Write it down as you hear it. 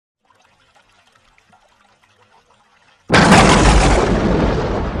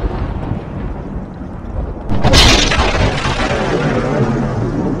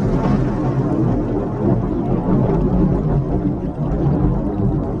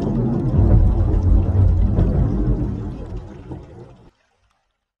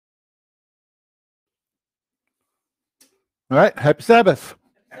All right, happy Sabbath.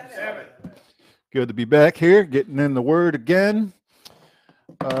 Happy Sabbath. Good to be back here, getting in the Word again.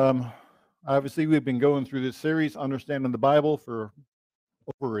 Obviously, we've been going through this series, Understanding the Bible, for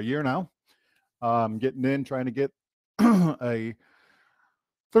over a year now. Getting in, trying to get a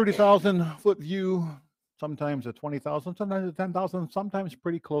 30,000-foot view, sometimes a 20,000, sometimes a 10,000, sometimes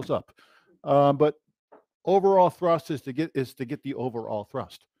pretty close up. But overall thrust is to get the overall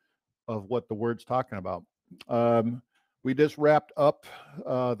thrust of what the Word's talking about. We just wrapped up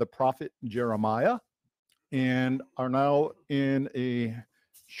the prophet Jeremiah and are now in a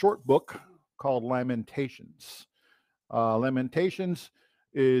short book called Lamentations. Lamentations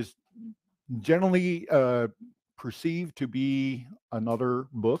is generally perceived to be another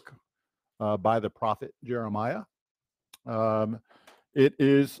book by the prophet Jeremiah. It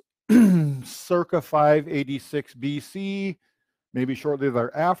is circa 586 BC, maybe shortly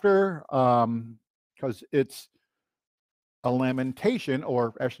thereafter, because it's a lamentation,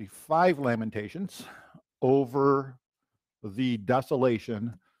 or actually 5 lamentations, over the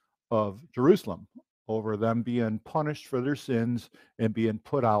desolation of Jerusalem, over them being punished for their sins and being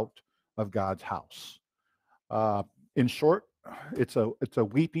put out of God's house. In short, it's a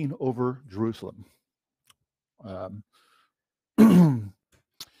weeping over Jerusalem.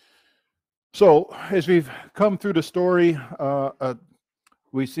 So as we've come through the story,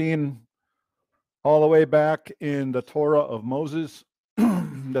 we've seen all the way back in the Torah of Moses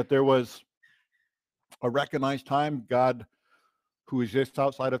that there was a recognized time. God, who exists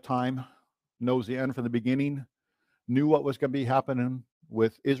outside of time, knows the end from the beginning, knew what was going to be happening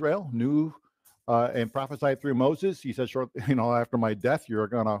with Israel, knew and prophesied through Moses. He said, after my death, you're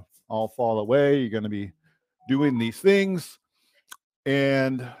going to all fall away. You're going to be doing these things.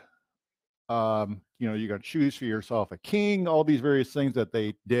 And, you're going to choose for yourself a king, all these various things that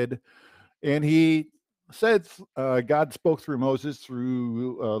they did. And he said, God spoke through Moses,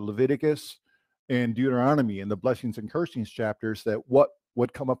 through Leviticus and Deuteronomy, in the blessings and cursings chapters, that what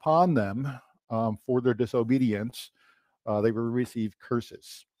would come upon them for their disobedience, they would receive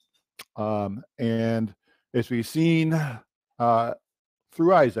curses. And as we've seen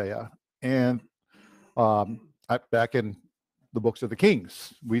through Isaiah and back in the books of the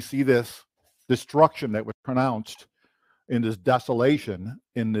Kings, we see this destruction that was pronounced in this desolation,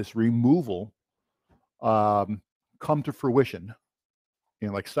 in this removal, come to fruition.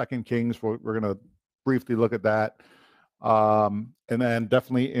 Like 2 Kings, we're going to briefly look at that. And then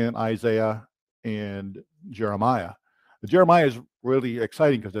definitely in Isaiah and Jeremiah. Jeremiah is really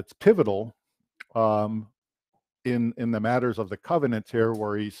exciting because it's pivotal in the matters of the covenants here,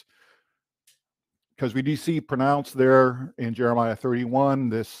 where because we do see pronounced there in Jeremiah 31,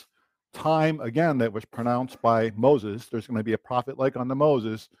 this time again that was pronounced by Moses. There's going to be a prophet like unto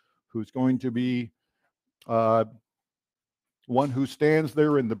Moses, who's going to be one who stands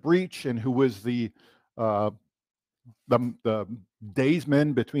there in the breach, and who was the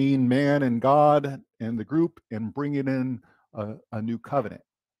daysman between man and God and the group, and bringing in a new covenant.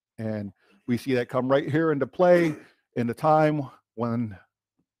 And we see that come right here into play in the time when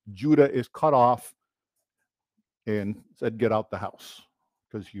Judah is cut off and said, get out the house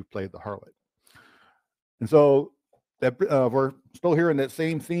because you played the harlot. And so that we're still hearing that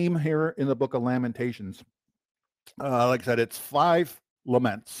same theme here in the book of Lamentations. Like I said, it's 5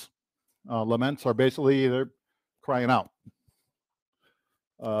 laments. Laments are basically, they're crying out.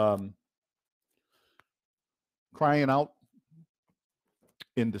 Crying out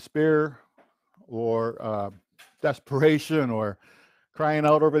in despair, or desperation, or crying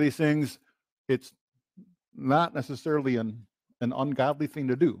out over these things. It's not necessarily an ungodly thing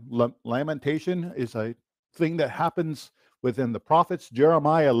to do. Lamentation is a thing that happens within the prophets.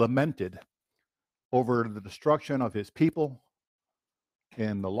 Jeremiah lamented over the destruction of his people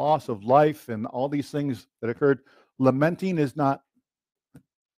and the loss of life and all these things that occurred. Lamenting is not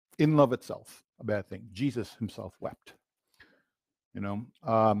in and of itself a bad thing. Jesus himself wept,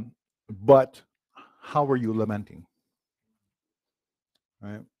 but how are you lamenting?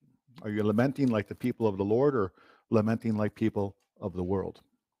 Right? Are you lamenting like the people of the Lord, or lamenting like people of the world?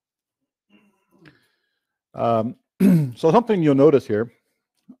 So something you'll notice here,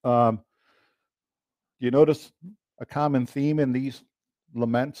 you notice a common theme in these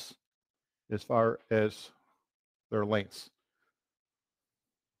laments as far as their lengths.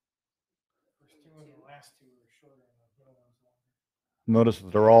 Notice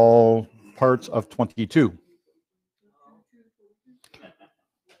that they're all parts of 22.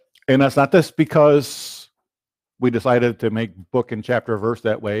 And that's not just because we decided to make book and chapter verse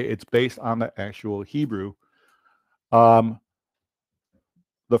that way. It's based on the actual Hebrew. The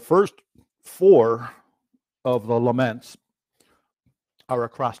first 4 of the laments are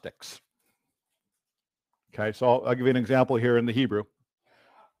acrostics. Okay, so I'll give you an example here in the Hebrew.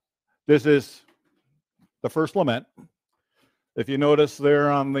 This is the first lament. If you notice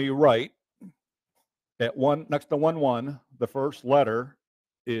there on the right, at one next to 1-1, the first letter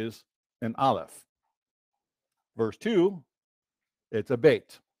is an aleph. Verse 2, it's a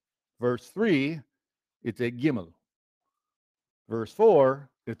beit. Verse 3, it's a gimel. Verse 4,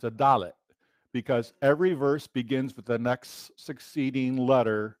 it's a dalet, because every verse begins with the next succeeding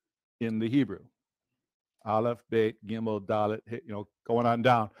letter in the Hebrew. Aleph, beit, gimel, dalet, going on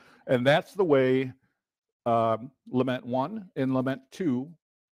down. And that's the way Lament 1 and Lament 2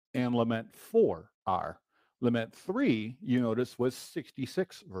 and Lament 4 are. Lament 3, you notice, was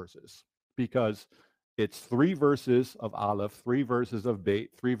 66 verses, because it's 3 verses of Aleph, 3 verses of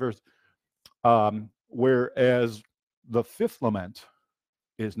beit, 3 verses. Whereas the 5th lament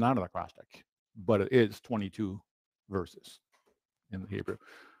is not an acrostic, but it is 22 verses in the Hebrew.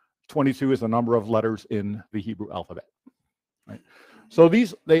 22 is the number of letters in the Hebrew alphabet. Right? So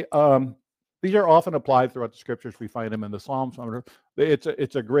these are often applied throughout the scriptures. We find them in the Psalms.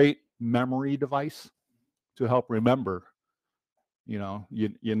 It's a great memory device to help remember. The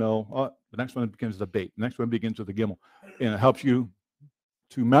next one begins with a beit. The next one begins with a gimel, and it helps you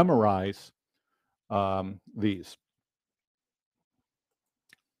to memorize these.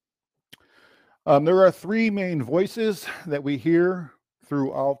 There are 3 main voices that we hear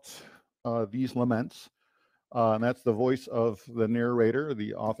throughout these laments, and that's the voice of the narrator,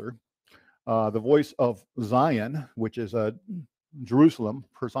 the author, the voice of Zion, which is Jerusalem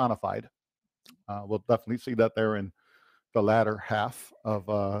personified. We'll definitely see that there in the latter half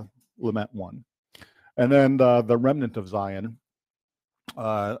of Lament 1. And then the remnant of Zion,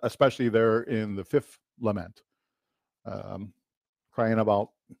 especially there in the 5th lament, crying about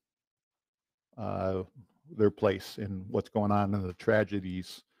their place in what's going on and the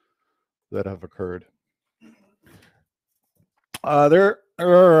tragedies that have occurred. There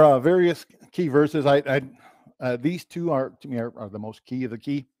are various key verses. These 2 are, to me, are the most key of the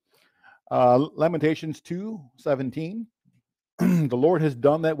key. Lamentations 2:17. The Lord has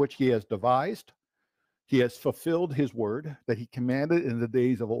done that which he has devised. He has fulfilled his word that he commanded in the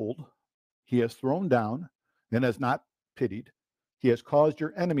days of old. He has thrown down and has not pitied. He has caused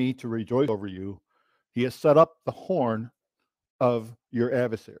your enemy to rejoice over you. He has set up the horn of your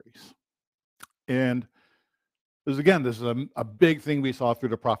adversaries. And this is a big thing we saw through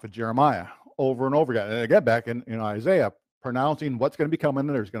the prophet Jeremiah over and over again. And again, back in Isaiah, pronouncing what's going to be coming.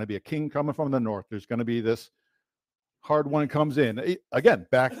 There's going to be a king coming from the north. There's going to be this hard one comes in. Again,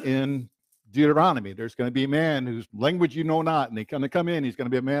 back in Deuteronomy, there's going to be a man whose language you know not, and he's going to come in. He's going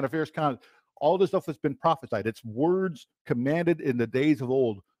to be a man of fierce conduct. All this stuff that's been prophesied. It's words commanded in the days of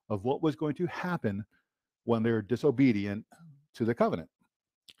old of what was going to happen when they're disobedient to the covenant.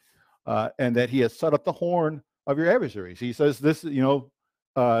 And that he has set up the horn of your adversaries. He says this,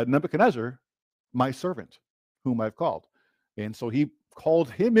 Nebuchadnezzar, my servant, whom I've called. And so he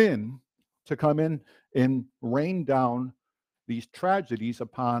called him in to come in and rain down these tragedies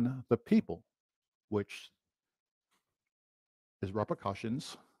upon the people, which is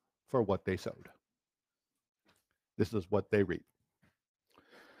repercussions for what they sowed. This is what they reap.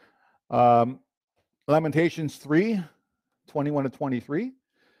 Lamentations 3:21-23.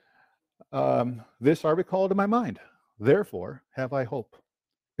 This I recall to my mind. Therefore have I hope.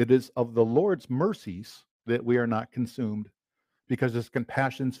 It is of the Lord's mercies that we are not consumed, because his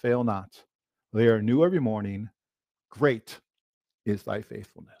compassions fail not. They are new every morning. Great is thy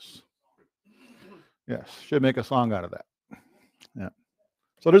faithfulness. Yes, should make a song out of that. Yeah.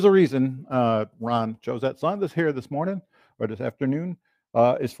 So there's a reason Ron chose that song this morning or this afternoon,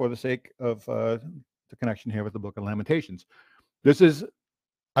 is for the sake of the connection here with the book of Lamentations. This is,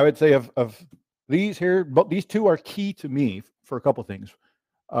 I would say, of these here, but these 2 are key to me for a couple things,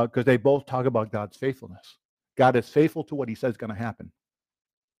 because they both talk about God's faithfulness. God is faithful to what he says is going to happen,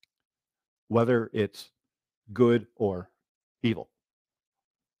 whether it's good or evil.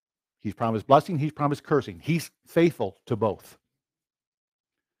 He's promised blessing, he's promised cursing. He's faithful to both.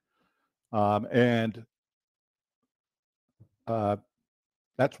 And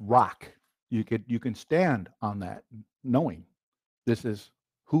that's rock. You can stand on that, knowing this is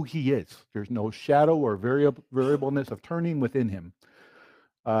who he is. There's no shadow or variableness of turning within him.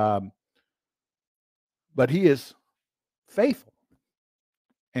 But he is faithful,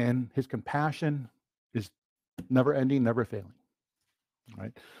 and his compassion is never ending, never failing.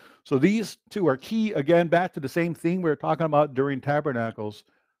 Right? So these 2 are key, again, back to the same thing we were talking about during Tabernacles,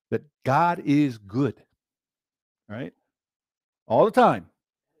 that God is good. Right? All the time.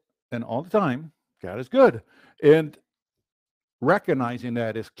 And all the time, God is good. And recognizing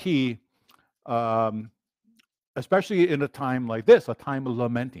that is key, especially in a time like this, a time of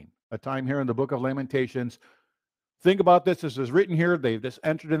lamenting, a time here in the book of Lamentations. Think about this. This is written here. They've just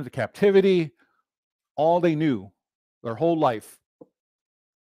entered into captivity. All they knew, their whole life,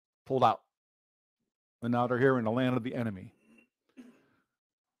 pulled out. And now they're here in the land of the enemy.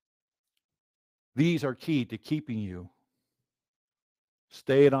 These are key to keeping you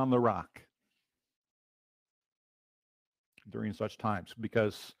stayed on the rock during such times,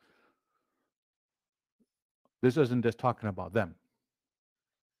 because this isn't just talking about them,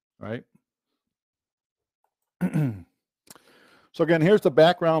 right? So again, here's the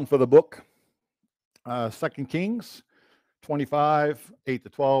background for the book. 2 Kings 25, 8 to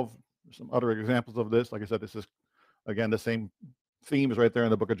 12. There's some other examples of this. Like I said, this is, again, the same theme is right there in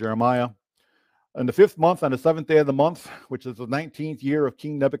the book of Jeremiah. In the 5th month, on the 7th day of the month, which is the 19th year of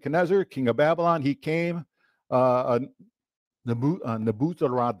King Nebuchadnezzar, king of Babylon, he came.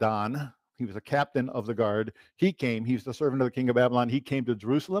 Nebuzaradan, he was a captain of the guard. He came. He was the servant of the king of Babylon. He came to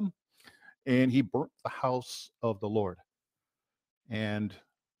Jerusalem, and he burnt the house of the Lord and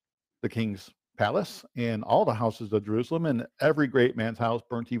the king's palace and all the houses of Jerusalem, and every great man's house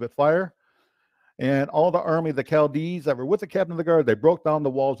burnt he with fire. And all the army of the Chaldees that were with the captain of the guard, they broke down the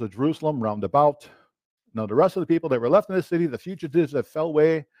walls of Jerusalem round about. Now the rest of the people that were left in the city, the fugitives that fell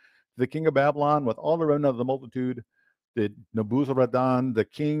away to the king of Babylon with all the remnant of the multitude, did Nebuzaradan, the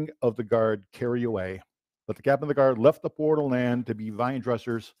king of the guard, carry away. But the captain of the guard left the poor of the land to be vine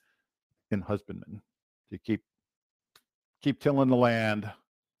dressers and husbandmen, to keep tilling the land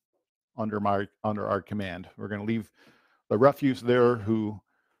under our command. We're going to leave the refuse there who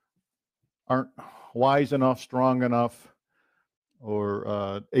aren't wise enough, strong enough,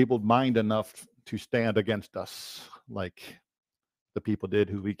 or able-minded enough to stand against us like the people did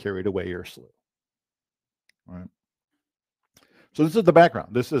who we carried away or slew. All right. So this is the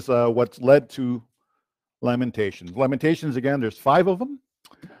background. This is what's led to Lamentations. Lamentations, again, there's 5 of them.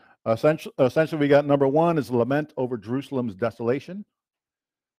 Essentially, we got number 1 is lament over Jerusalem's desolation.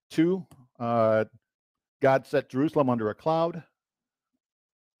 2, God set Jerusalem under a cloud.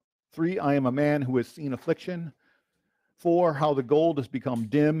 3, I am a man who has seen affliction. 4, how the gold has become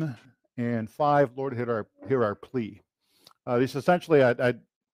dim. And 5, Lord, hear our plea. These essentially,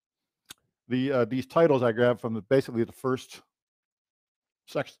 these titles I grabbed from basically the first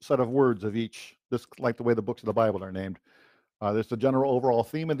set of words of each, just like the way the books of the Bible are named. There's the general overall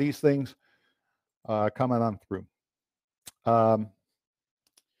theme of these things coming on through.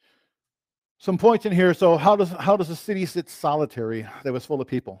 Some points in here. So how does a city sit solitary that was full of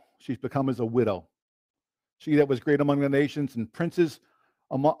people? She's become as a widow. She that was great among the nations and princes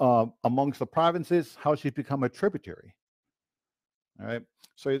amongst the provinces, how she's become a tributary. All right.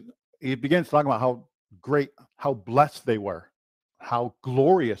 So he begins talking about how great, how blessed they were, how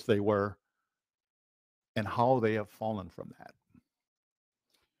glorious they were, and how they have fallen from that.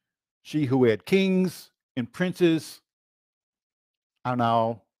 She who had kings and princes are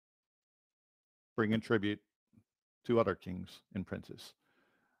now bringing tribute to other kings and princes.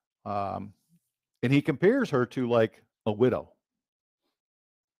 And he compares her to like a widow.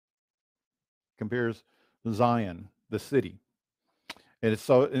 Compares Zion, the city. And it's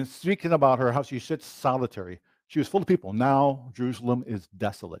speaking about her, how she sits solitary. She was full of people. Now Jerusalem is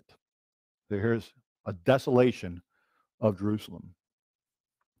desolate. There's a desolation of Jerusalem.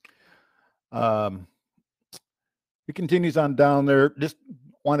 He continues on down there. Just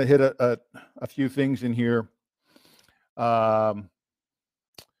want to hit a few things in here.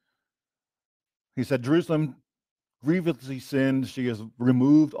 He said, Jerusalem grievously sinned. She has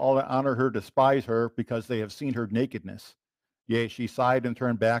removed all that honor her, despise her, because they have seen her nakedness. Yea, she sighed and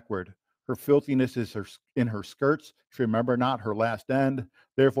turned backward. Her filthiness is in her skirts. She remembered not her last end.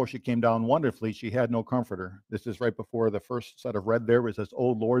 Therefore she came down wonderfully. She had no comforter. This is right before the first set of red there, where it says,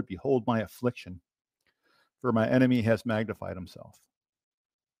 O Lord, behold my affliction, for my enemy has magnified himself.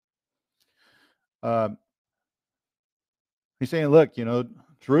 He's saying, look,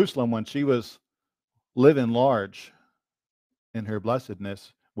 Jerusalem, when she was living large in her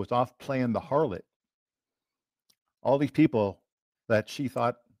blessedness, was off playing the harlot. All these people that she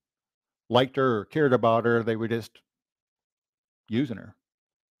thought liked her or cared about her, they were just using her,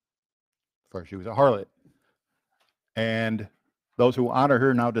 for she was a harlot. And those who honor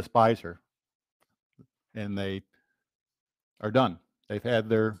her now despise her. And they are done. They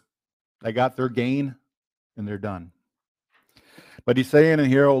got their gain, and they're done. But he's saying in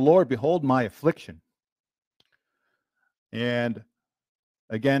here, O Lord, behold my affliction. And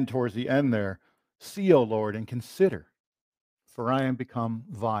again, towards the end there, see, O Lord, and consider, for I am become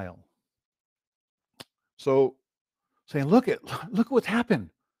vile. So saying, look what's happened.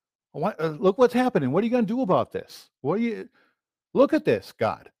 Look what's happening. What are you going to do about this? Look at this,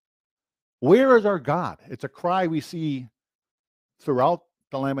 God. Where is our God? It's a cry we see throughout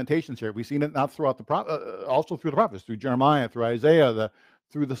the Lamentations here. We've seen it not throughout also through the prophets, through Jeremiah, through Isaiah,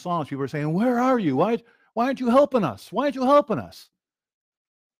 through the Psalms. People are saying, where are you? Why aren't you helping us? Why aren't you helping us?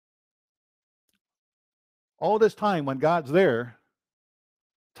 All this time when God's there,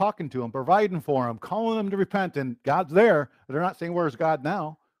 talking to them, providing for them, calling them to repent, and God's there, they're not saying, where's God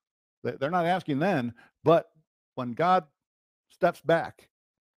now? They're not asking then, but when God steps back,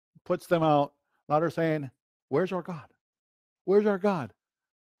 puts them out, now they're saying, where's our God? Where's our God?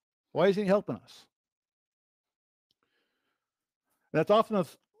 Why isn't he helping us? That's often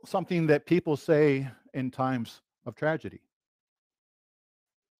something that people say in times of tragedy.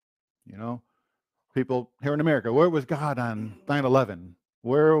 You know, people here in America, where was God on 9/11?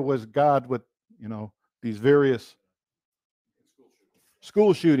 Where was God with, these various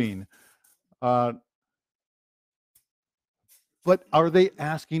school shooting? But are they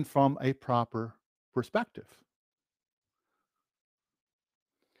asking from a proper perspective?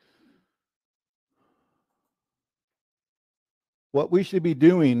 What we should be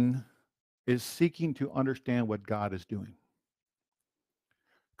doing is seeking to understand what God is doing.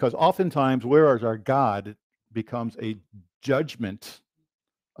 Because oftentimes, where is our God becomes a judgment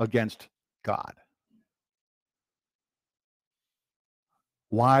against God.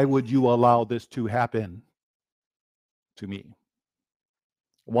 Why would you allow this to happen to me?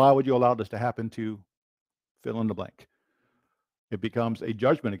 Why would you allow this to happen to fill in the blank? It becomes a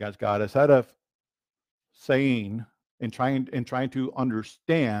judgment against God instead of saying and trying to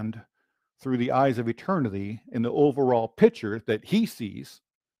understand through the eyes of eternity in the overall picture that he sees.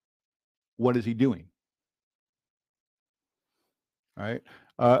 What is he doing? All right.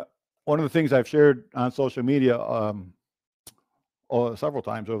 One of the things I've shared on social media several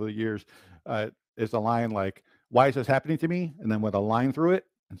times over the years is a line like, why is this happening to me? And then with a line through it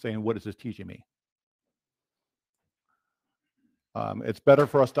and saying, what is this teaching me? It's better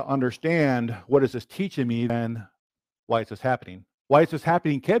for us to understand what is this teaching me than why is this happening. Why is this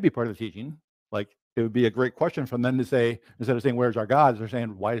happening can be part of the teaching. Like, it would be a great question from them to say, instead of saying, where's our God? They're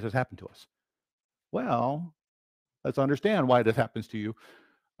saying, why does this happen to us? Well, let's understand why this happens to you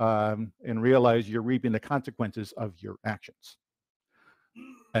and realize you're reaping the consequences of your actions.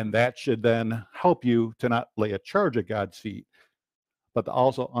 And that should then help you to not lay a charge at God's feet, but to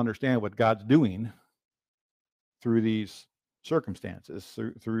also understand what God's doing through these circumstances,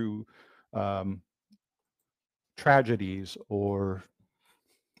 through tragedies or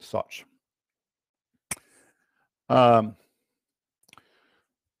such.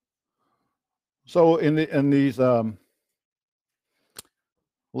 So in these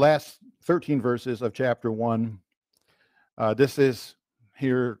last 13 verses of chapter 1, this is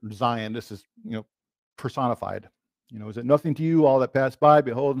here Zion. This is personified. Is it nothing to you, all that pass by?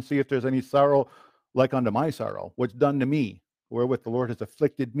 Behold and see if there's any sorrow like unto my sorrow, what's done to me, wherewith the Lord has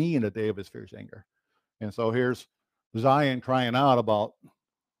afflicted me in the day of his fierce anger. And so here's Zion crying out about,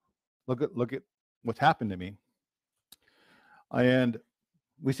 look at what's happened to me. And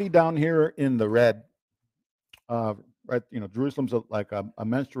we see down here in the red, right, Jerusalem's like a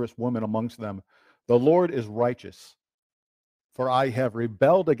menstruous woman amongst them. The Lord is righteous, for I have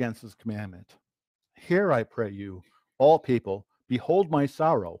rebelled against his commandment. Hear, I pray you, all people, behold my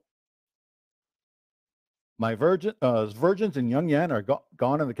sorrow. My virgins and young men are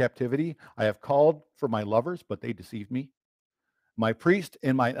gone into captivity. I have called for my lovers, but they deceived me. My priests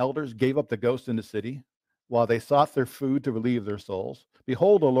and my elders gave up the ghost in the city, while they sought their food to relieve their souls.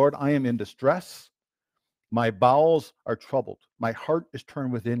 Behold, O Lord, I am in distress. My bowels are troubled. My heart is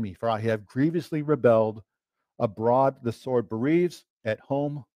turned within me, for I have grievously rebelled. Abroad the sword bereaves, at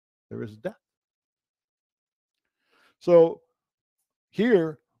home there is death. So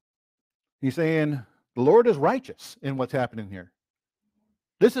here he's saying the Lord is righteous in what's happening here.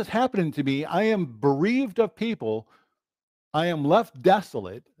 This is happening to me. I am bereaved of people. I am left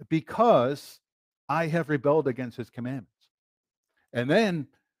desolate because I have rebelled against his commandments. And then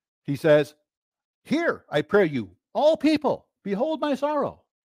he says, hear, I pray you, all people, behold my sorrow.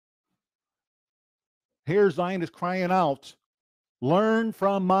 Here Zion is crying out, learn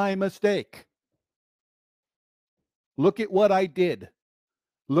from my mistake. Look at what I did.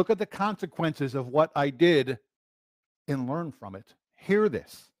 Look at the consequences of what I did and learn from it. Hear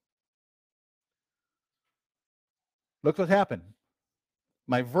this. Look what happened.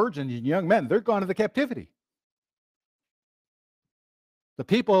 My virgins and young men, they're gone into captivity. The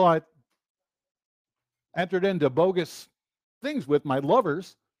people I entered into bogus things with, my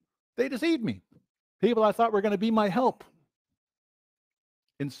lovers, they deceived me. People I thought were going to be my help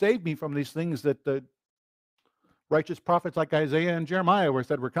and save me from these things that the righteous prophets like Isaiah and Jeremiah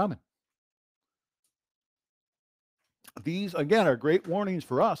said were coming. These, again, are great warnings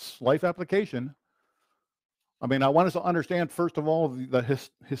for us, life application. I mean, I want us to understand, first of all, the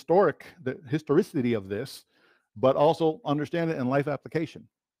historicity of this, but also understand it in life application.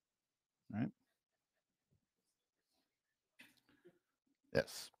 Right?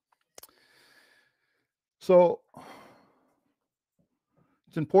 Yes. So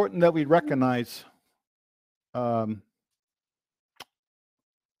it's important that we recognize and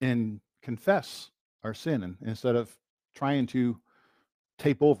confess our sin instead of trying to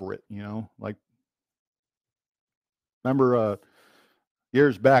tape over it, like, remember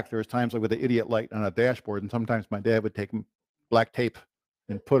years back, there was times like with the idiot light on a dashboard, and sometimes my dad would take black tape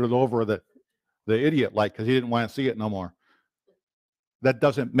and put it over the idiot light because he didn't want to see it no more. That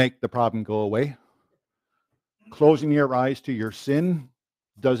doesn't make the problem go away. Closing your eyes to your sin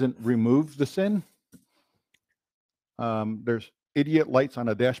doesn't remove the sin. There's idiot lights on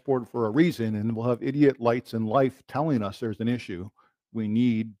a dashboard for a reason, and we'll have idiot lights in life telling us there's an issue. We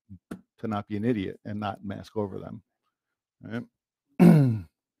need to not be an idiot and not mask over them. Right?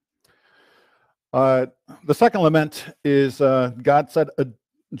 The second lament is God set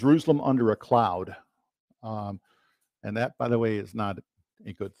Jerusalem under a cloud. And that, by the way, is not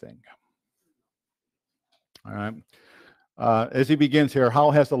a good thing. All right. As he begins here,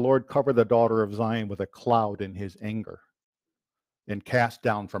 how has the Lord covered the daughter of Zion with a cloud in his anger, and cast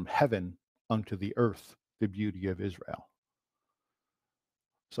down from heaven unto the earth the beauty of Israel?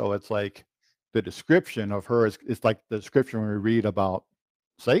 So it's like the description of her is like the description when we read about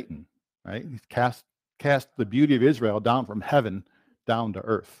Satan, right? He's cast the beauty of Israel down from heaven down to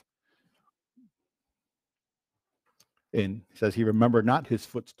earth. And he says he remembered not his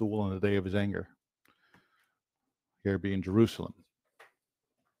footstool in the day of his anger. Here being Jerusalem.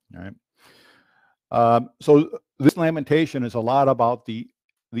 All right. So this lamentation is a lot about the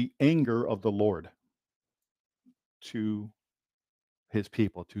anger of the Lord to his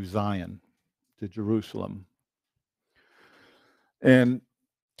people, to Zion, to Jerusalem. And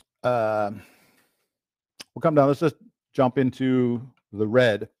we'll come down. Let's just jump into the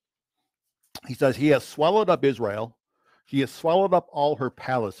red. He says, he has swallowed up Israel. He has swallowed up all her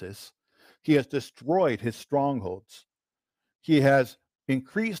palaces. He has destroyed his strongholds. He has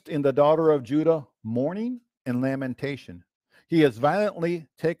increased in the daughter of Judah mourning and lamentation. He has violently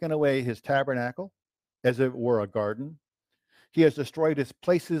taken away his tabernacle, as if it were a garden. He has destroyed his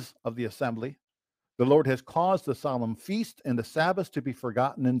places of the assembly. The Lord has caused the solemn feast and the Sabbath to be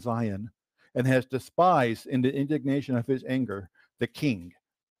forgotten in Zion, and has despised in the indignation of his anger the king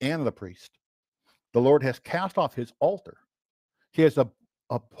and the priest. The Lord has cast off his altar. He has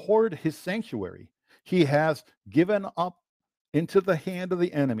abhorred his sanctuary. He has given up into the hand of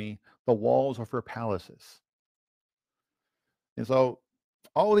the enemy the walls of her palaces. And so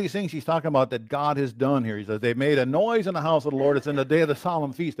all of these things he's talking about that God has done here. He says they made a noise in the house of the Lord. It's in the day of the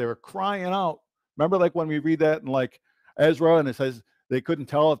solemn feast. They were crying out. Remember, like when we read that in like Ezra, and it says they couldn't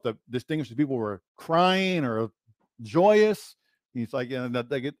tell if the distinguished people were crying or joyous. He's like,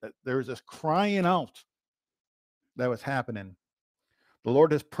 there was this crying out that was happening. The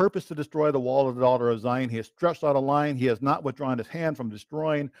Lord has purposed to destroy the wall of the daughter of Zion. He has stretched out a line. He has not withdrawn his hand from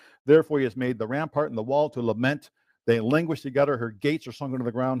destroying. Therefore, he has made the rampart and the wall to lament. They languish together. Her gates are sunk into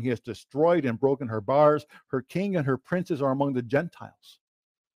the ground. He has destroyed and broken her bars. Her king and her princes are among the Gentiles.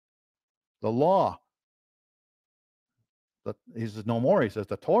 The law. He says no more. He says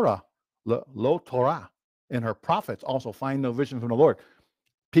the Torah, lo Torah, and her prophets also find no vision from the Lord.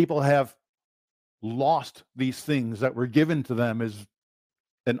 People have lost these things that were given to them as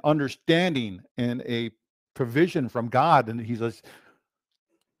an understanding and a provision from God. And he says,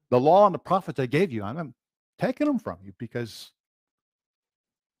 the law and the prophets I gave you, I'm taking them from you because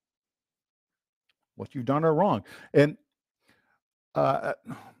what you've done are wrong. And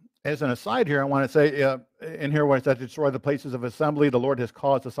as an aside here, I want to say in here where it says destroy the places of assembly, the Lord has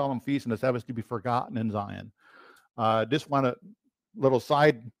caused the solemn feast and the Sabbath to be forgotten in Zion. Just want a little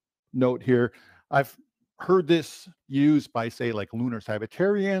side note here. I've heard this used by, say, like lunar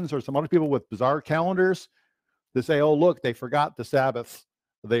Sabbatarians or some other people with bizarre calendars to say, oh, look, they forgot the Sabbath.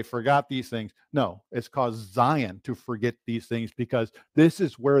 They forgot these things. No, it's caused Zion to forget these things because this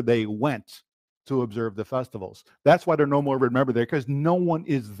is where they went to observe the festivals. That's why they're no more remembered there, because no one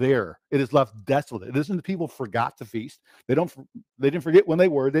is there. It is left desolate. It isn't the people forgot to feast. They didn't forget when they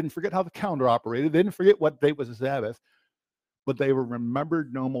were. They didn't forget how the calendar operated. They didn't forget what date was the Sabbath. But they were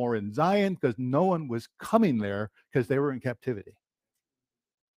remembered no more in Zion because no one was coming there because they were in captivity.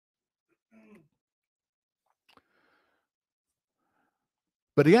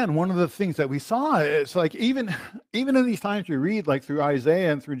 But again, one of the things that we saw, it's like even in these times we read, like through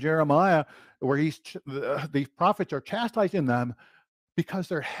Isaiah and through Jeremiah, where these prophets are chastising them because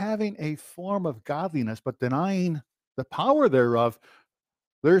they're having a form of godliness, but denying the power thereof.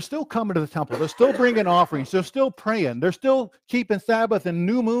 They're still coming to the temple. They're still bringing offerings. They're still praying. They're still keeping Sabbath and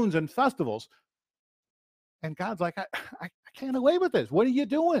new moons and festivals. And God's like, I can't away with this. What are you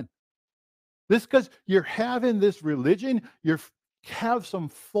doing? This because you're having this religion. You have some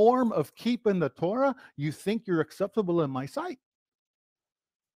form of keeping the Torah. You think you're acceptable in my sight.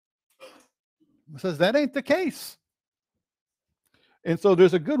 It says that ain't the case. And so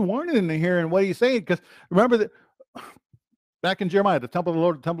there's a good warning in here in what he's saying, because remember that back in Jeremiah, the temple of the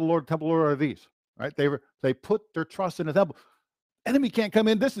Lord, the temple of the Lord, the temple of the Lord are these, right? They put their trust in the temple. Enemy can't come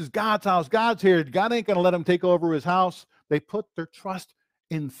in. This is God's house. God's here. God ain't going to let them take over his house. They put their trust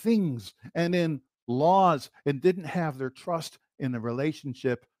in things and in laws and didn't have their trust in the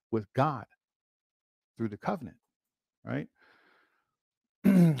relationship with God through the covenant, right?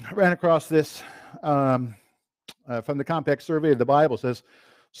 I ran across this from the Compact Survey of the Bible. It says,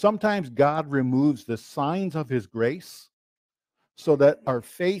 sometimes God removes the signs of his grace so that our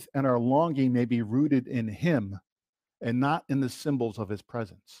faith and our longing may be rooted in him and not in the symbols of his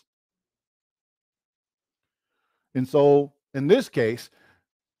presence. And so, in this case,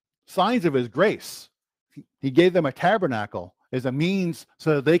 signs of his grace. He gave them a tabernacle as a means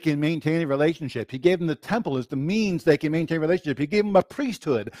so that they can maintain a relationship. He gave them the temple as the means they can maintain a relationship. He gave them a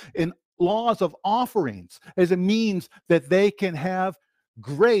priesthood and laws of offerings as a means that they can have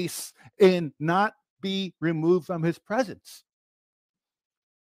grace and not be removed from his presence.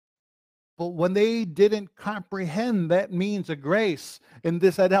 But when they didn't comprehend that means of grace and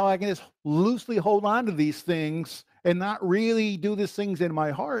decided how I can just loosely hold on to these things and not really do these things in my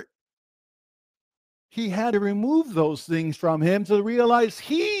heart, he had to remove those things from him to realize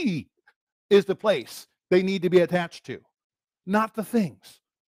he is the place they need to be attached to, not the things.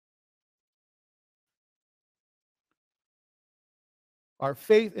 Our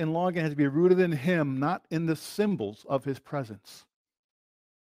faith and longing has to be rooted in him, not in the symbols of his presence.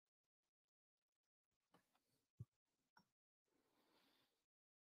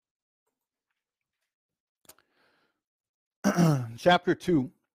 Chapter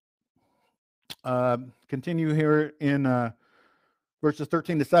 2. Continue here in verses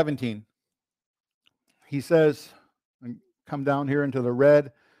 13 to 17. He says, come down here into the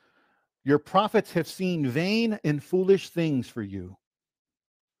red, your prophets have seen vain and foolish things for you,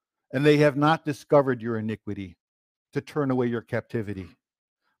 and they have not discovered your iniquity to turn away your captivity,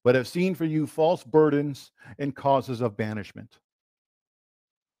 but have seen for you false burdens and causes of banishment.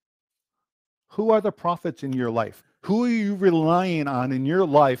 Who are the prophets in your life? Who are you relying on in your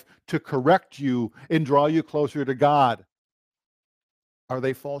life to correct you and draw you closer to God? Are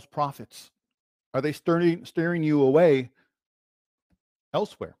they false prophets? Are they steering you away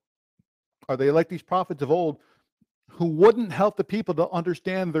elsewhere? Are they like these prophets of old who wouldn't help the people to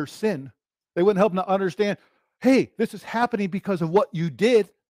understand their sin? They wouldn't help them to understand, hey, this is happening because of what you did.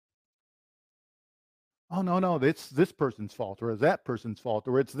 Oh, no, it's this person's fault, or it's that person's fault,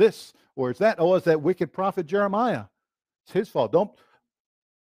 or it's this, or it's that. Oh, it's that wicked prophet Jeremiah. It's his fault.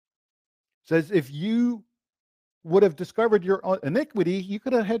 Says if you would have discovered your iniquity, you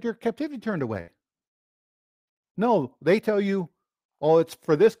could have had your captivity turned away. No, they tell you, oh, it's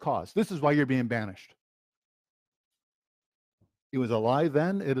for this cause. This is why you're being banished. It was a lie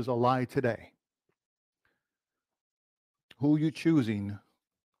then. It is a lie today. Who are you choosing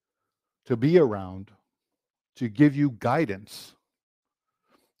to be around to give you guidance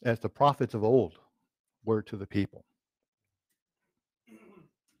as the prophets of old were to the people?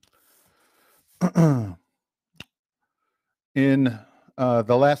 In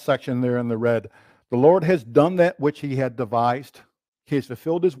the last section there in the red, the Lord has done that which he had devised. He has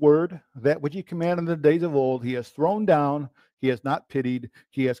fulfilled his word, that which he commanded in the days of old. He has thrown down, he has not pitied.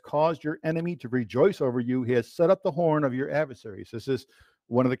 He has caused your enemy to rejoice over you. He has set up the horn of your adversaries. This is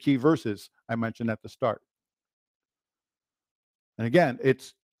one of the key verses I mentioned at the start. And again,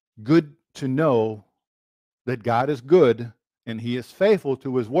 it's good to know that God is good and he is faithful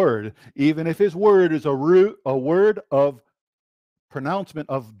to his word, even if his word is a word of pronouncement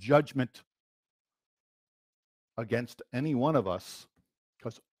of judgment against any one of us,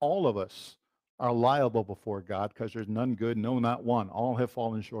 because all of us are liable before God, because there's none good, no, not one. All have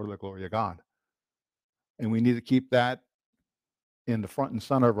fallen short of the glory of God. And we need to keep that in the front and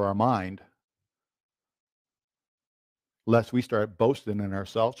center of our mind, lest we start boasting in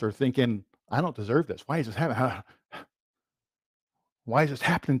ourselves or thinking, I don't deserve this. Why is this happening? Why is this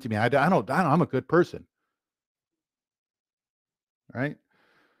happening to me? I don't, I'm a good person. Right?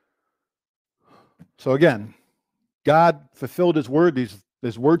 So again, God fulfilled his word.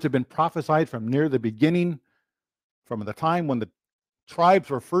 These words have been prophesied from near the beginning, from the time when the tribes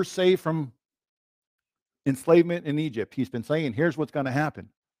were first saved from enslavement in Egypt. He's been saying, here's what's going to happen.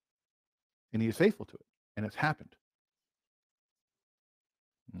 And he is faithful to it. And it's happened.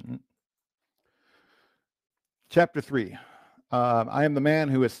 Mm-hmm. Chapter 3. I am the man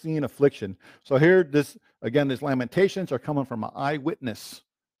who has seen affliction. So here, these Lamentations are coming from an eyewitness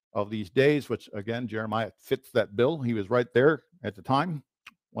of these days, which again, Jeremiah fits that bill. He was right there at the time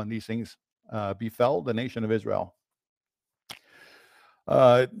when these things befell the nation of Israel.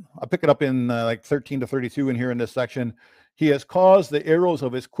 I'll pick it up in like 13 to 32 in here in this section. He has caused the arrows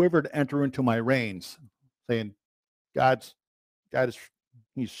of his quiver to enter into my reins, saying, God is,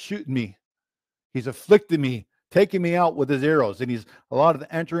 he's shooting me. He's afflicted me, taking me out with his arrows, and he's allowed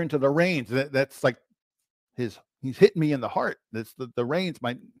to enter into the reins. That's like he's hitting me in the heart. That's the reins.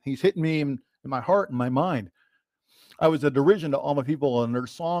 He's hitting me in my heart and my mind. I was a derision to all my people and their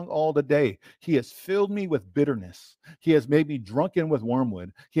song all the day. He has filled me with bitterness. He has made me drunken with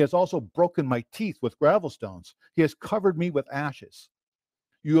wormwood. He has also broken my teeth with gravel stones. He has covered me with ashes.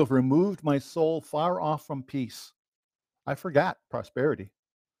 You have removed my soul far off from peace. I forgot prosperity.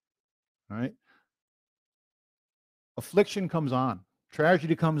 All right. Affliction comes on.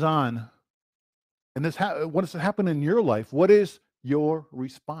 Tragedy comes on. And what has happened in your life? What is your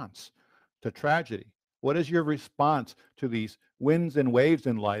response to tragedy? What is your response to these winds and waves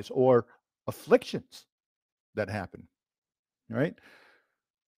in life or afflictions that happen? Right?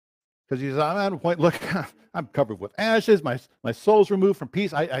 Because he's at a point, look, I'm covered with ashes. My soul's removed from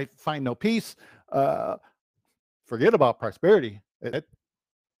peace. I find no peace. Forget about prosperity. It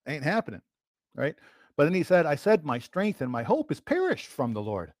ain't happening. Right? But then he said, I said, my strength and my hope is perished from the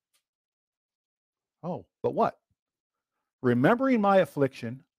Lord. Oh, but what? Remembering my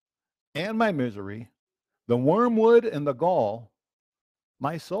affliction and my misery, the wormwood and the gall,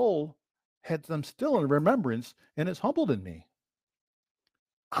 my soul had them still in remembrance and is humbled in me.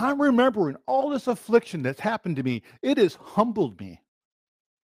 I'm remembering all this affliction that's happened to me. It has humbled me.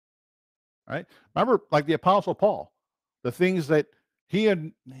 Right? Remember, like the Apostle Paul, the things that he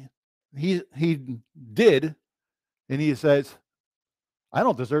did, and he says, I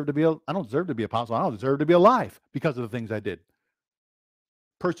don't deserve to be apostle. I don't deserve to be alive because of the things I did.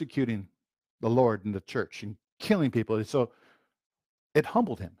 Persecuting the Lord and the church and killing people. And so it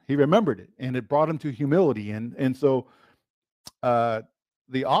humbled him. He remembered it, and it brought him to humility. And so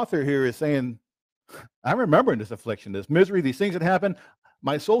the author here is saying, I'm remembering this affliction, this misery, these things that happen.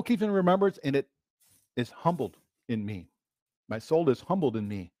 My soul keeps in remembrance, and it is humbled in me. My soul is humbled in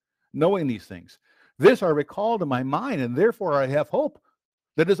me, knowing these things. This I recall to my mind, and therefore I have hope.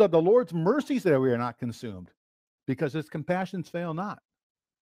 That is of the Lord's mercies that we are not consumed, because his compassions fail not.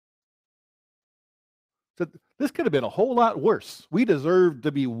 So this could have been a whole lot worse. We deserve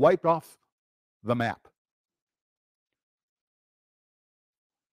to be wiped off the map.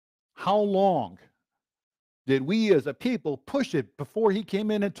 How long did we as a people push it before he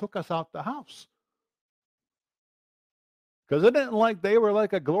came in and took us out the house? Because it isn't like they were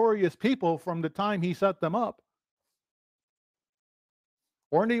like a glorious people from the time he set them up.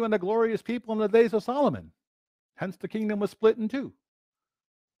 Weren't even the glorious people in the days of Solomon. Hence the kingdom was split in two.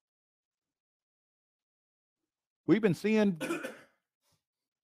 We've been seeing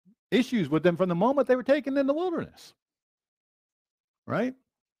issues with them from the moment they were taken in the wilderness. Right?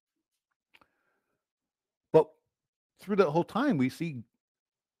 But through the whole time, we see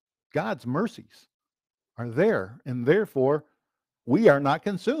God's mercies are there, and therefore we are not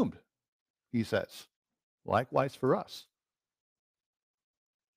consumed, he says. Likewise for us.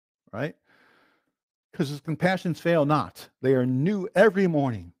 Right? Because his compassions fail not. They are new every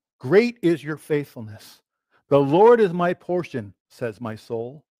morning. Great is your faithfulness. The Lord is my portion, says my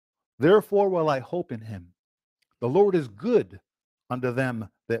soul. Therefore will I hope in him. The Lord is good unto them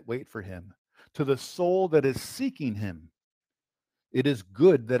that wait for him, to the soul that is seeking him. It is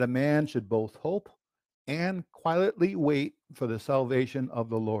good that a man should both hope and quietly wait for the salvation of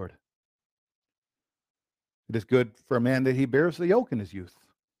the Lord. It is good for a man that he bears the yoke in his youth.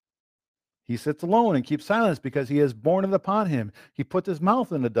 He sits alone and keeps silence because he has borne it upon him. He puts his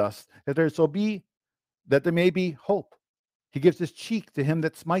mouth in the dust, that there may be hope. He gives his cheek to him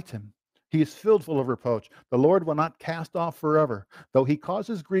that smites him. He is filled full of reproach. The Lord will not cast off forever. Though he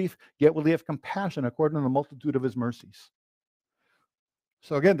causes grief, yet will he have compassion according to the multitude of his mercies.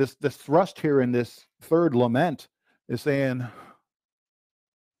 So again, this thrust here in this third lament is saying,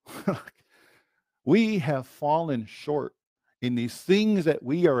 we have fallen short. In these things that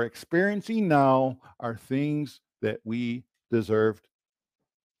we are experiencing now are things that we deserved.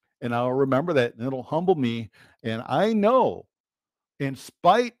 And I'll remember that, and it'll humble me. And I know, in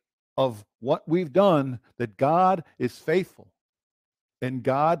spite of what we've done, that God is faithful. And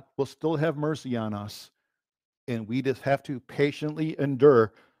God will still have mercy on us. And we just have to patiently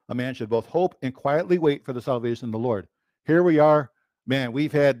endure. A man should both hope and quietly wait for the salvation of the Lord. Here we are. Man,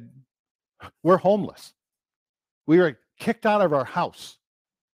 we're homeless. We were kicked out of our house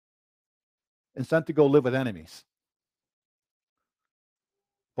and sent to go live with enemies.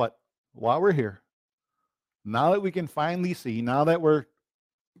 But while we're here, now that we can finally see, now that we're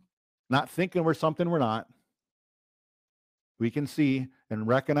not thinking we're something we're not, we can see and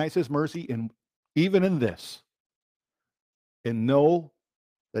recognize his mercy even in this, and know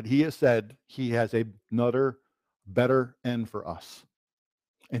that he has said he has another better end for us,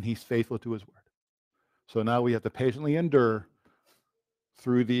 and he's faithful to his word. So now we have to patiently endure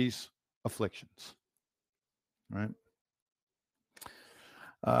through these afflictions, right?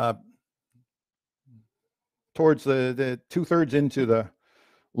 Towards the 2/3 into the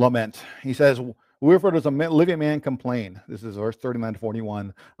lament, he says, wherefore does a living man complain? This is verse 39 to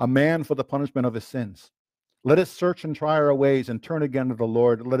 41. A man for the punishment of his sins. Let us search and try our ways and turn again to the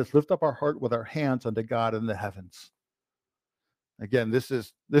Lord. Let us lift up our heart with our hands unto God in the heavens. Again, this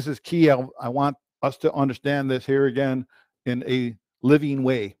is key. I want us to understand this here again in a living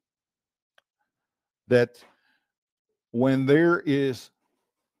way. That when there is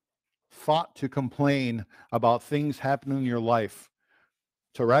thought to complain about things happening in your life,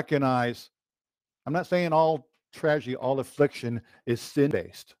 to recognize, I'm not saying all tragedy, all affliction is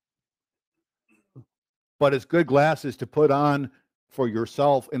sin-based, but it's good glasses to put on for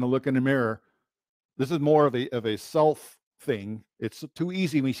yourself and to look in the mirror. This is more of a self thing. It's too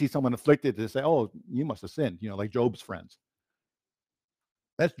easy when you see someone afflicted to say, oh, you must have sinned, like Job's friends.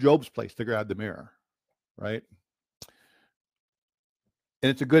 That's Job's place to grab the mirror, right? And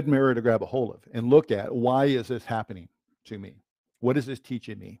it's a good mirror to grab a hold of and look at, why is this happening to me? What is this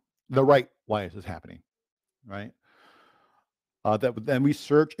teaching me? Why is this happening, right? Then we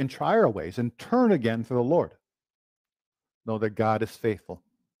search and try our ways and turn again to the Lord. Know that God is faithful.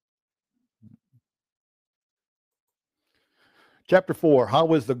 Chapter 4, how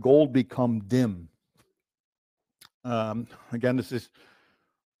was the gold become dim? Again,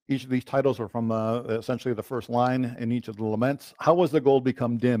 each of these titles are from essentially the first line in each of the laments. How was the gold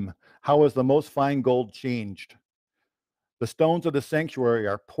become dim? How was the most fine gold changed? The stones of the sanctuary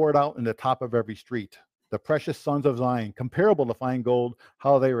are poured out in the top of every street. The precious sons of Zion, comparable to fine gold,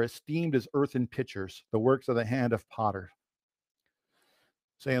 how they are esteemed as earthen pitchers, the works of the hand of potter.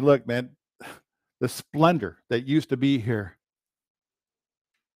 Saying, look, man, the splendor that used to be here,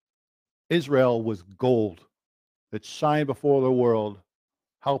 Israel was gold that shined before the world,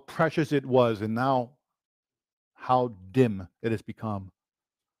 how precious it was, and now how dim it has become.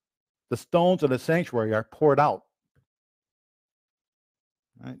 The stones of the sanctuary are poured out.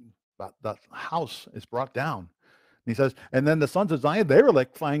 Right? But the house is brought down. And he says, and then the sons of Zion, they were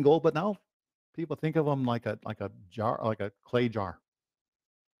like fine gold, but now people think of them like a jar, like a clay jar.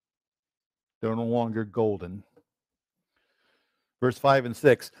 They're no longer golden. Verse 5 and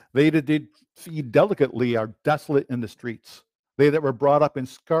 6, they that did feed delicately are desolate in the streets. They that were brought up in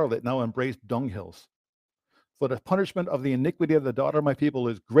scarlet now embrace dunghills. For the punishment of the iniquity of the daughter of my people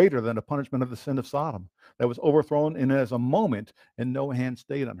is greater than the punishment of the sin of Sodom, that was overthrown in as a moment, and no hand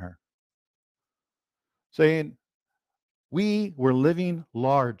stayed on her. Saying, we were living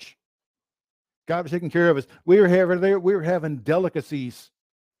large. God was taking care of us. We were having delicacies.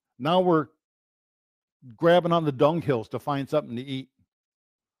 Now we're grabbing on the dunghills to find something to eat.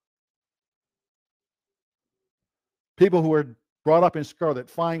 People who were brought up in scarlet,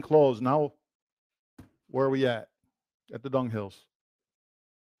 fine clothes, now where are we at? At the dunghills.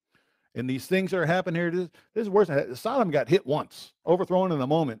 And these things that are happening here, this is worse. Sodom got hit once, overthrown in a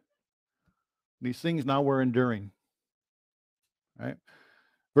moment. These things now we're enduring. Right?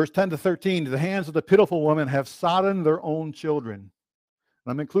 Verse 10 to 13, the hands of the pitiful woman have sodden their own children.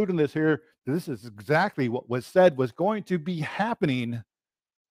 And I'm including this here. This is exactly what was said was going to be happening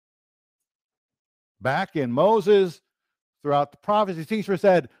back in Moses, throughout the prophets. Things were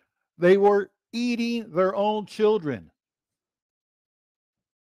said, they were eating their own children.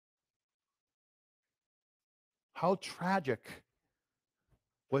 How tragic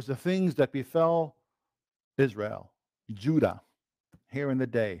was the things that befell Israel, Judah, here in the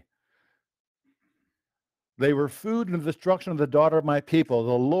day. They were food and the destruction of the daughter of my people.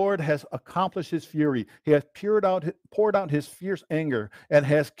 The Lord has accomplished his fury. He has poured out his fierce anger, and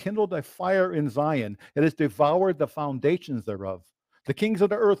has kindled a fire in Zion. It has devoured the foundations thereof. The kings of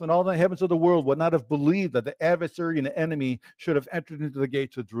the earth and all the heavens of the world would not have believed that the adversary and the enemy should have entered into the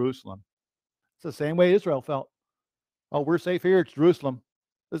gates of Jerusalem. It's the same way Israel felt. Oh, we're safe here. It's Jerusalem.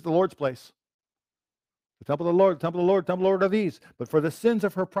 This is the Lord's place. The temple of the Lord, the temple of the Lord, the temple of the Lord are these. But for the sins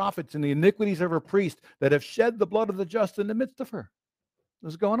of her prophets and the iniquities of her priests that have shed the blood of the just in the midst of her.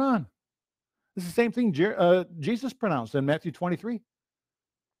 What's going on? This is the same thing Jesus pronounced in Matthew 23.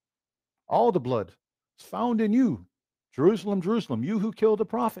 All the blood is found in you. Jerusalem, Jerusalem, you who killed the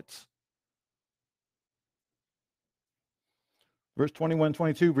prophets. Verse 21,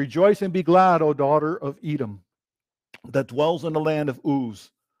 22, rejoice and be glad, O daughter of Edom, that dwells in the land of Uz.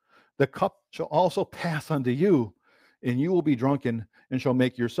 The cup shall also pass unto you, and you will be drunken, and shall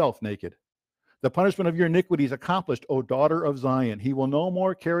make yourself naked. The punishment of your iniquity is accomplished, O daughter of Zion. He will no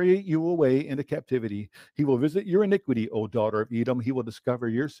more carry you away into captivity. He will visit your iniquity, O daughter of Edom. He will discover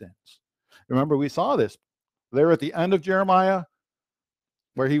your sins. Remember, we saw this there at the end of Jeremiah,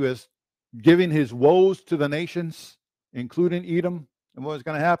 where he was giving his woes to the nations, including Edom, and what was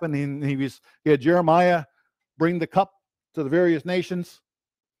going to happen. He had Jeremiah bring the cup to the various nations.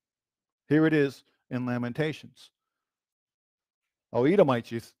 Here it is in Lamentations. Oh,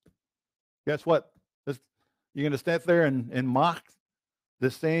 Edomites, guess what? You're going to stand there and mock.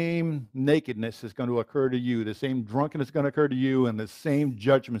 The same nakedness is going to occur to you. The same drunkenness is going to occur to you, and the same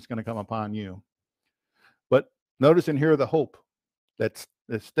judgment is going to come upon you. But notice in here the hope that's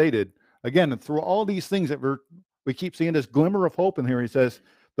stated. Again, through all these things that we keep seeing this glimmer of hope in here, he says,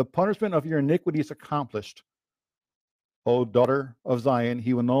 the punishment of your iniquity is accomplished. O daughter of Zion,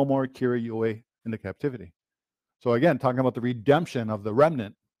 he will no more carry you away into captivity. So again, talking about the redemption of the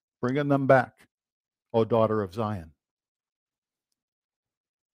remnant, bringing them back, O daughter of Zion.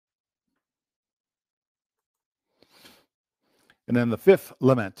 And then the fifth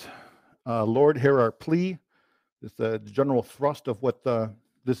lament, Lord, hear our plea. It's the general thrust of what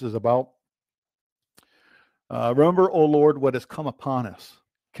this is about. Remember, O Lord, what has come upon us.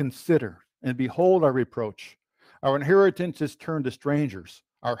 Consider and behold our reproach. Our inheritance is turned to strangers,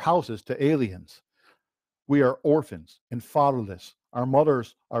 our houses to aliens. We are orphans and fatherless. Our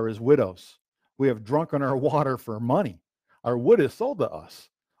mothers are as widows. We have drunken our water for money. Our wood is sold to us.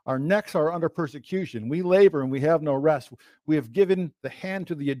 Our necks are under persecution. We labor and we have no rest. We have given the hand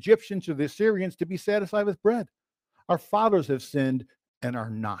to the Egyptians, to the Assyrians, to be satisfied with bread. Our fathers have sinned and are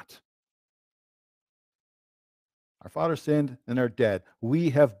not. Our fathers sinned and are dead.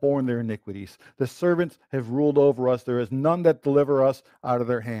 We have borne their iniquities. The servants have ruled over us. There is none that deliver us out of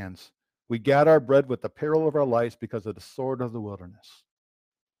their hands. We gat our bread with the peril of our lives because of the sword of the wilderness.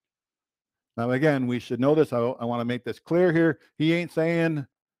 Now, again, we should know this. I want to make this clear here. He ain't saying,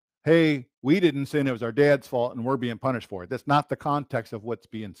 hey, we didn't sin. It was our dad's fault and we're being punished for it. That's not the context of what's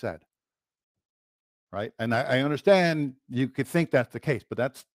being said. Right? And I understand you could think that's the case, but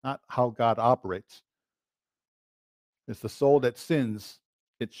that's not how God operates. It's the soul that sins,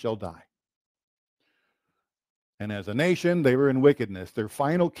 it shall die. And as a nation, they were in wickedness. Their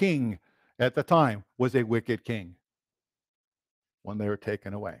final king at the time was a wicked king when they were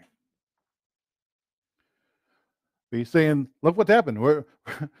taken away. But he's saying, look what happened.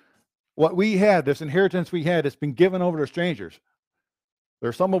 What we had, this inheritance we had, it's been given over to strangers.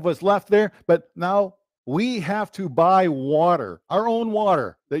 There's some of us left there, but now we have to buy water, our own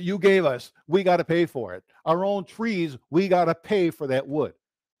water that you gave us. We got to pay for it. Our own trees, we got to pay for that wood.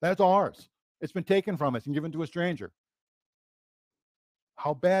 That's ours. It's been taken from us and given to a stranger.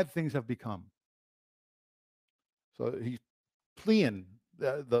 How bad things have become. So he's pleading,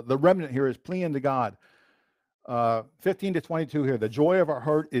 the remnant here is pleading to God. 15 to 22 here, the joy of our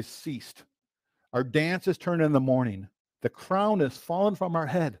heart is ceased. Our dance is turned in the morning. The crown is fallen from our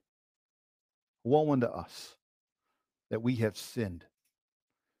head. Woe unto us that we have sinned.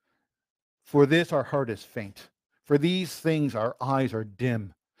 For this our heart is faint. For these things our eyes are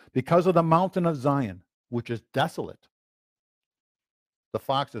dim. Because of the mountain of Zion, which is desolate, the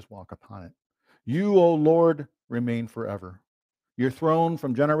foxes walk upon it. You, O Lord, remain forever. Your throne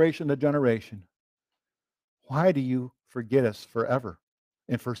from generation to generation. Why do you forget us forever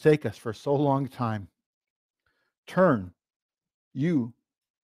and forsake us for so long time? Turn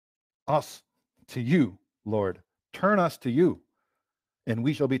us to you, Lord. Turn us to you, and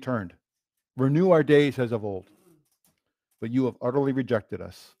we shall be turned. Renew our days as of old. But you have utterly rejected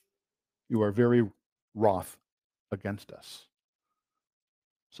us. You are very wroth against us.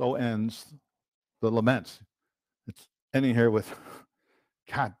 So ends the laments. It's ending here with,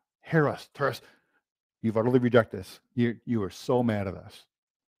 God, hear us, turn us. You've utterly rejected us. You are so mad at us.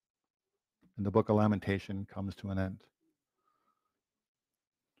 And the book of Lamentations comes to an end.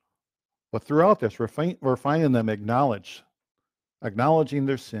 But throughout this, we're finding them acknowledge acknowledging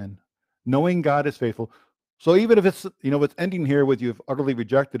their sin, knowing God is faithful. So even if it's, it's ending here with you've utterly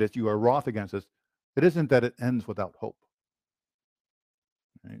rejected it, you are wroth against us, it isn't that it ends without hope.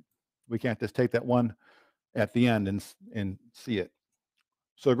 Right? We can't just take that one at the end and see it.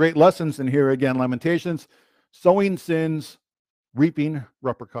 So great lessons in here again, Lamentations, sowing sins, reaping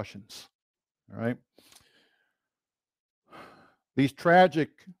repercussions. All right. These tragic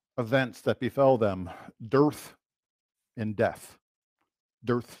events that befell them, dearth and death.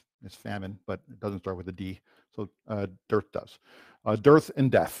 Dearth is famine, but it doesn't start with a D, so dearth does. Dearth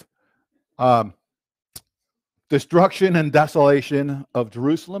and death. Destruction and desolation of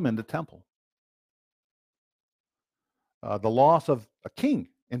Jerusalem and the temple. The loss of a king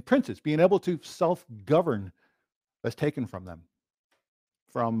and princes, being able to self-govern, was taken from them.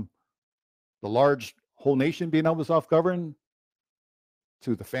 From the large whole nation being able to self-govern,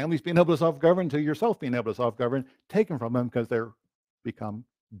 to the families being able to self-govern, to yourself being able to self-govern, taken from them because they're become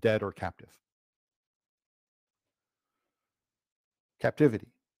dead or captive. Captivity,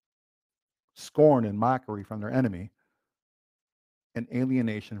 scorn and mockery from their enemy, and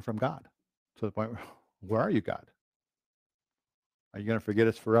alienation from God. To the point where are you, God? Are you going to forget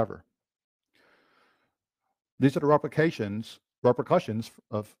us forever? These are the repercussions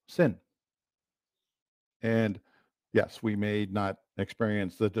of sin. And yes, we may not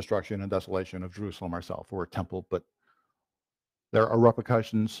experience the destruction and desolation of Jerusalem ourselves or a temple, but there are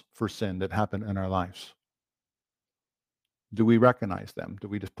repercussions for sin that happen in our lives. Do we recognize them? Do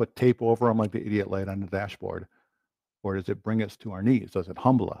we just put tape over them like the idiot light on the dashboard? Or does it bring us to our knees? Does it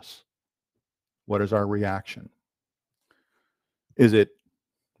humble us? What is our reaction? Is it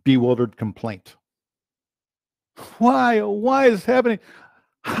bewildered complaint? Why? Why is this happening?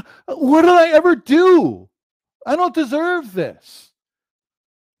 What did I ever do? I don't deserve this.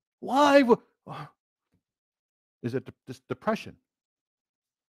 Why? Is it just depression?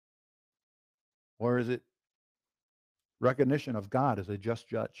 Or is it recognition of God as a just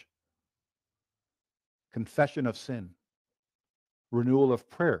judge? Confession of sin, renewal of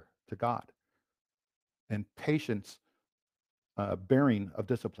prayer to God, and patience bearing of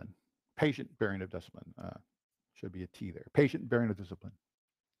discipline. Patient bearing of discipline. Should be a T there. Patient bearing of discipline.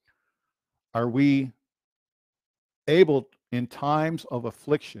 Are we able, in times of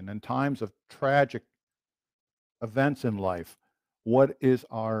affliction, in times of tragic events in life, what is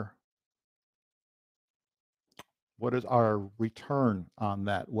our return on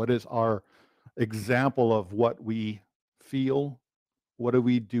that? What is our example of what we feel? What do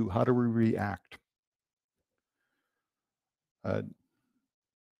we do? How do we react?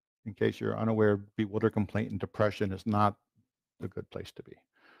 In case you're unaware, bewildered complaint and depression is not a good place to be.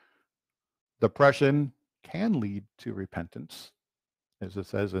 Depression can lead to repentance, as it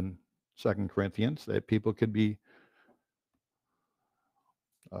says in 2 Corinthians, that people could be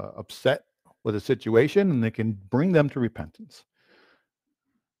upset with a situation and they can bring them to repentance.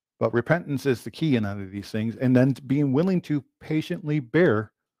 But repentance is the key in any of these things, and then being willing to patiently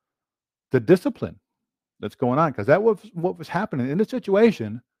bear the discipline that's going on, because that was what was happening in the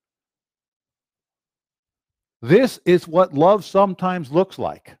situation. This is what love sometimes looks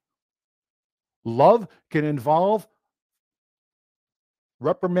like. Love can involve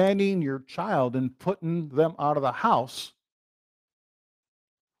reprimanding your child and putting them out of the house.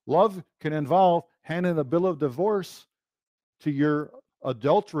 Love can involve handing a bill of divorce to your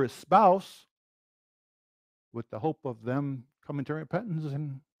adulterous spouse with the hope of them coming to repentance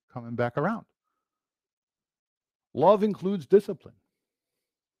and coming back around. Love includes discipline.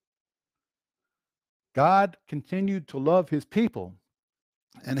 God continued to love his people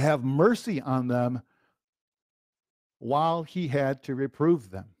and have mercy on them while he had to reprove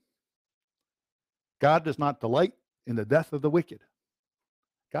them. God does not delight in the death of the wicked.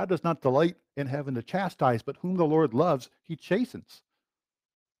 God does not delight in having to chastise, but whom the Lord loves, he chastens.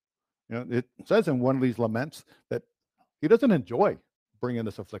 It says in one of these laments that he doesn't enjoy bringing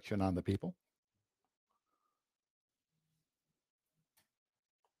this affliction on the people.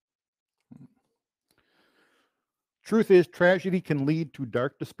 Truth is, tragedy can lead to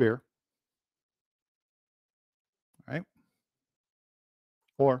dark despair, right?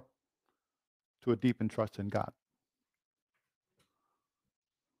 Or to a deepened trust in God.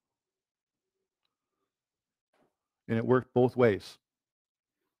 And it worked both ways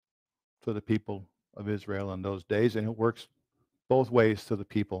for the people of Israel in those days, and it works both ways to the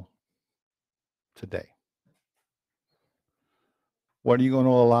people today. What are you going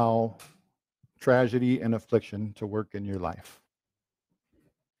to allow tragedy and affliction to work in your life?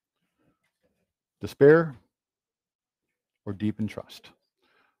 Despair or deepened trust?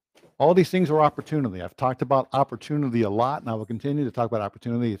 All these things are opportunity. I've talked about opportunity a lot, and I will continue to talk about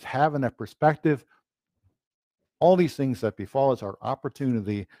opportunity. It's having that perspective. All these things that befall us are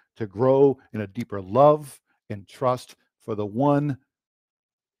opportunity to grow in a deeper love and trust for the one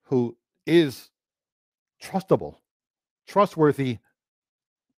who is trustable, trustworthy.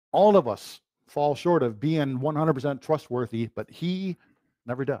 All of us fall short of being 100% trustworthy, but he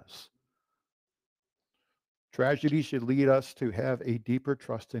never does. Tragedy should lead us to have a deeper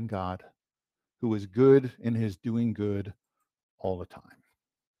trust in God, who is good and is doing good all the time.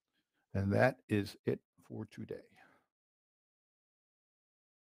 And that is it for today.